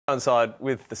Inside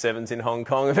with the Sevens in Hong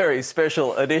Kong, a very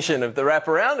special edition of the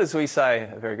Wraparound, as we say.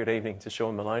 A very good evening to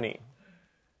Sean Maloney.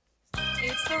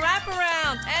 It's the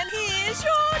Wraparound, and here's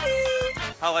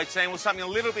Shawnee. Hello team, well something a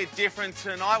little bit different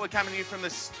tonight. We're coming to you from the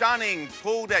stunning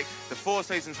pool deck, the Four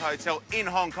Seasons Hotel in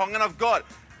Hong Kong, and I've got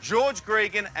George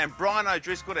Gregan and Brian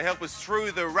O'Driscoll to help us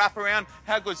through the Wraparound.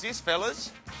 How good's this,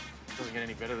 fellas? Doesn't get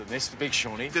any better than this, the big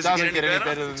Shawnee. Doesn't get any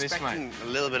better than this, mate. A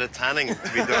little bit of tanning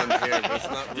to be done here, but it's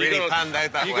not really panned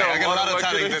out that way. I got a lot of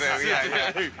tanning to do.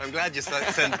 Yeah. I'm glad you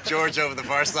sent George over the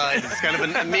far side. It's kind of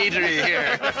an intermediary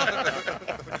here.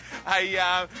 Hey,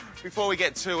 before we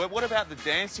get to it, what about the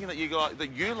dancing that you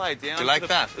laid down? Do you like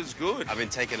that? It's good. I've been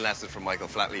taking lessons from Michael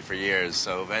Flatley for years,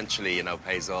 so eventually, you know,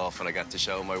 pays off, and I got to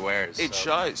show my wares. It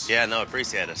shows. Yeah, no, I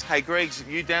appreciate it. Hey, Gregs,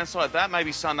 you danced like that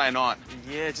maybe Sunday night?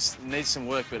 Yeah, just needs some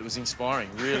work, but it was inspiring,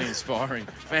 really inspiring.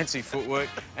 Fancy footwork,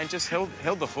 and just held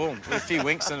the form with a few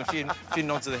winks and a few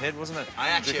nods of the head, wasn't it? I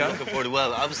actually am looking forward to,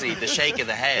 well, obviously the shake of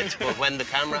the head, but when the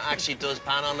camera actually does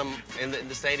pan on him in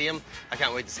the stadium, I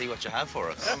can't wait to see what you have for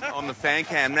us. On the fan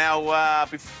cam. Now,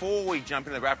 before we jump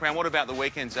into the Wraparound, what about the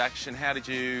weekend's action? How did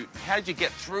you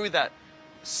get through that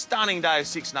stunning day of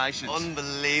Six Nations?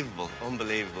 Unbelievable,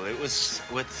 unbelievable. It was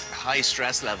with high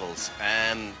stress levels.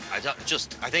 I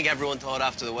think everyone thought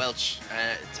after the Welsh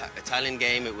Italian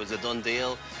game it was a done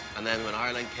deal, and then when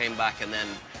Ireland came back, and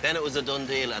then it was a done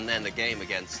deal, and then the game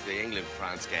against the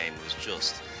England-France game was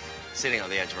just sitting on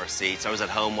the edge of our seats. I was at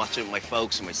home watching with my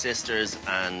folks and my sisters,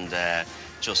 and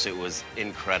it was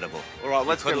incredible. All right,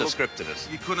 let's couldn't have scripted it.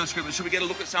 You couldn't have scripted it. Should we get a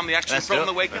look at some of the action from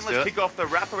the weekend? Let's kick off the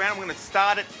Wraparound. We're going to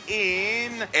start it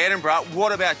in Edinburgh.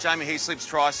 What about Jamie Heaslip's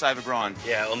try saver, Brian?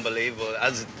 Yeah, unbelievable.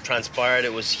 As it transpired,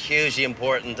 it was hugely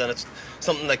important, and it's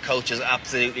something that coaches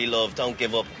absolutely love. Don't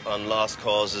give up on lost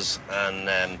causes,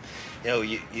 and you know,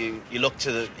 you look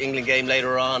to the England game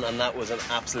later on, and that was an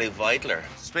absolute vitaler.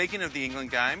 Speaking of the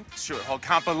England game, sure, I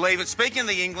can't believe it. Speaking of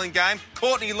the England game,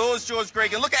 Courtney Lawes, George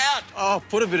Gregan, look out! Oh,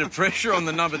 put a bit of pressure on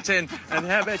the number 10. And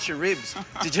how about your ribs?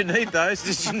 Did you need those?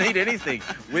 Did you need anything?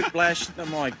 Whiplash? Oh,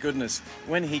 my goodness.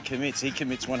 When he commits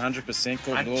 100%,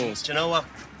 Courtney Lawes. Do you know what?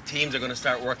 Teams are going to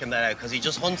start working that out, because he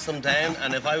just hunts them down,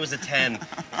 and if I was a 10,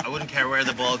 I wouldn't care where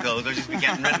the ball goes. I'd just be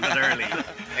getting rid of it early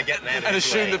and getting out of And his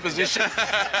assume way. the position.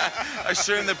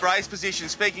 Assume the brace position.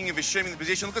 Speaking of assuming the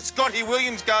position, look at Scotty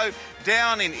Williams go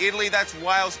down in Italy. That's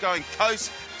Wales going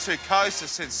coast to coast. A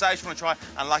sensational try.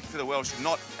 Unlucky for the Welsh,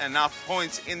 not enough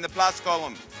points in the plus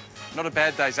column. Not a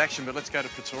bad day's action, but let's go to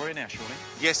Pretoria now, Shawnee.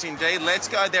 Yes, indeed. Let's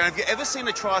go there. Have you ever seen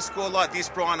a try score like this,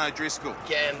 Brian O'Driscoll?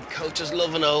 Again, coaches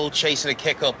love an old chasing a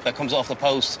kick up that comes off the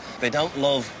post. They don't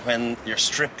love when you're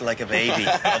stripped like a baby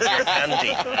of your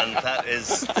candy, and that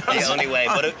is the only way.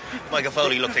 But Michael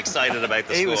Foley looked excited about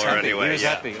the score anyway. He was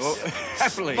happy. Well,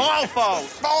 happily. Small falls!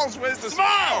 Falls, where's the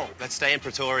small? Let's stay in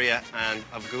Pretoria, and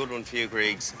I've a good one for you,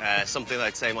 Gregs. Something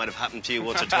I'd say might have happened to you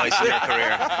once or twice in your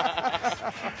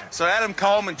career. So Adam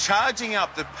Coleman charging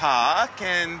up the park,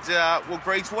 and, well,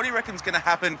 Gregs, what do you reckon's going to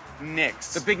happen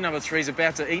next? The big number 3 is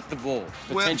about to eat the ball,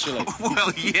 potentially.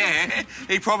 Well, yeah,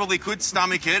 he probably could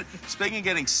stomach it. Speaking of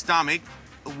getting stomached,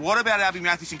 what about Albie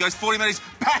Mathewson? Goes 40 metres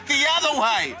back the other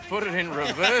way. Put it in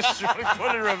reverse, Shawnee,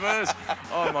 put it in reverse.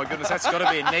 Oh, my goodness, that's got to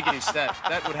be a negative stat.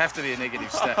 That would have to be a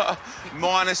negative stat.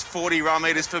 Minus 40 run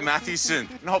metres for Mathewson.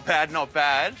 Not bad, not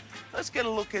bad. Let's get a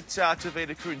look at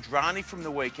Tavita Kurandrani from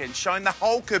the weekend, showing the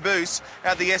whole caboose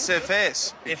at the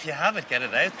SFS. If you have it, get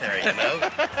it out there, you know.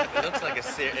 It looks like a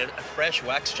fresh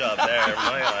wax job there in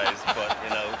my eyes, but, you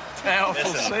know.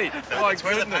 Powerful seat. My It's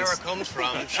where the goodness. power comes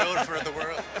from. Show it for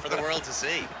the world to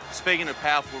see. Speaking of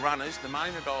powerful runners, the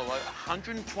Maloney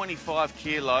 125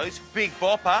 kilos, big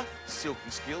bopper, silky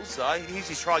skills though. Here's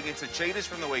his try against the Cheetahs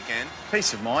from the weekend.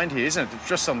 Peace of mind here, isn't it?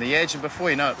 Just on the edge, and before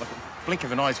you know it, like a blink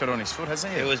of an eye, he's got it on his foot,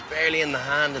 hasn't he? It was barely in the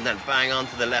hand, and then bang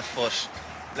onto the left foot,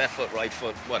 right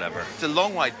foot, whatever. It's a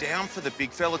long way down for the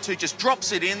big fella too. Just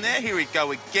drops it in there. Here we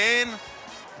go again.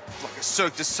 Like a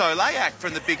Cirque du Soleil act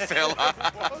from the big fella.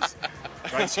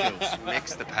 Great skills.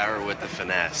 Mix the power with the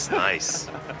finesse. Nice.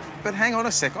 But hang on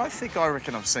a sec, I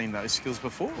reckon I've seen those skills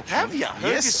before. Have you? Who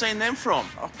have you seen them from?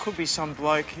 Oh, could be some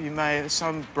bloke,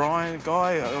 some Brian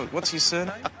guy, what's his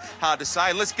surname? Hard to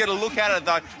say. Let's get a look at it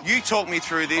though. You talk me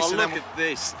through this. Oh, look at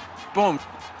this. Boom.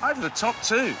 Over the top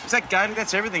too. Is that game?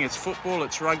 That's everything. It's football,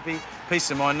 it's rugby. Peace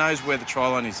of mind, knows where the try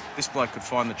line is. This bloke could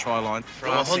find the try line. From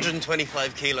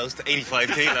 125 kilos to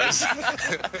 85 kilos.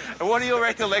 And what are your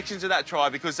recollections of that try?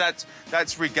 Because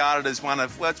that's regarded as one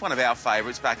of, well, it's one of our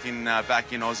favourites back in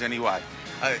Oz anyway.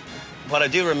 what I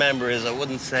do remember is I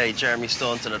wouldn't say Jeremy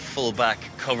Staunton at full-back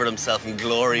covered himself in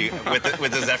glory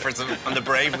with his efforts on the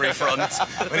bravery front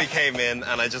when he came in,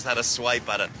 and I just had a swipe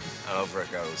at it, and over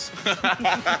it goes.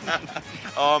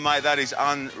 Oh, mate, that is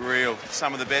unreal.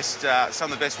 Some of the best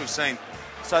we've seen.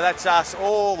 So that's us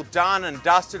all done and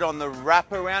dusted on the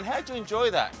wraparound. How'd you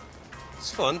enjoy that?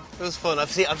 It's fun. It was fun. I've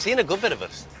seen a good bit of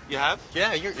it. You have?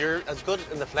 Yeah, you're as good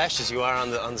in the flesh as you are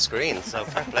on the screen, so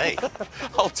fair play.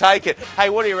 I'll take it. Hey,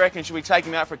 what do you reckon? Should we take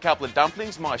him out for a couple of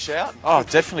dumplings? My shout. Oh,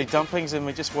 definitely dumplings, and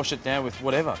we just wash it down with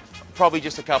whatever. Probably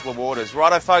just a couple of waters.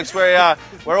 Righto, folks, we're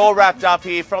all wrapped up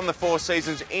here from the Four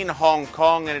Seasons in Hong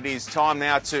Kong, and it is time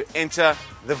now to enter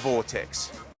the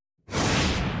vortex.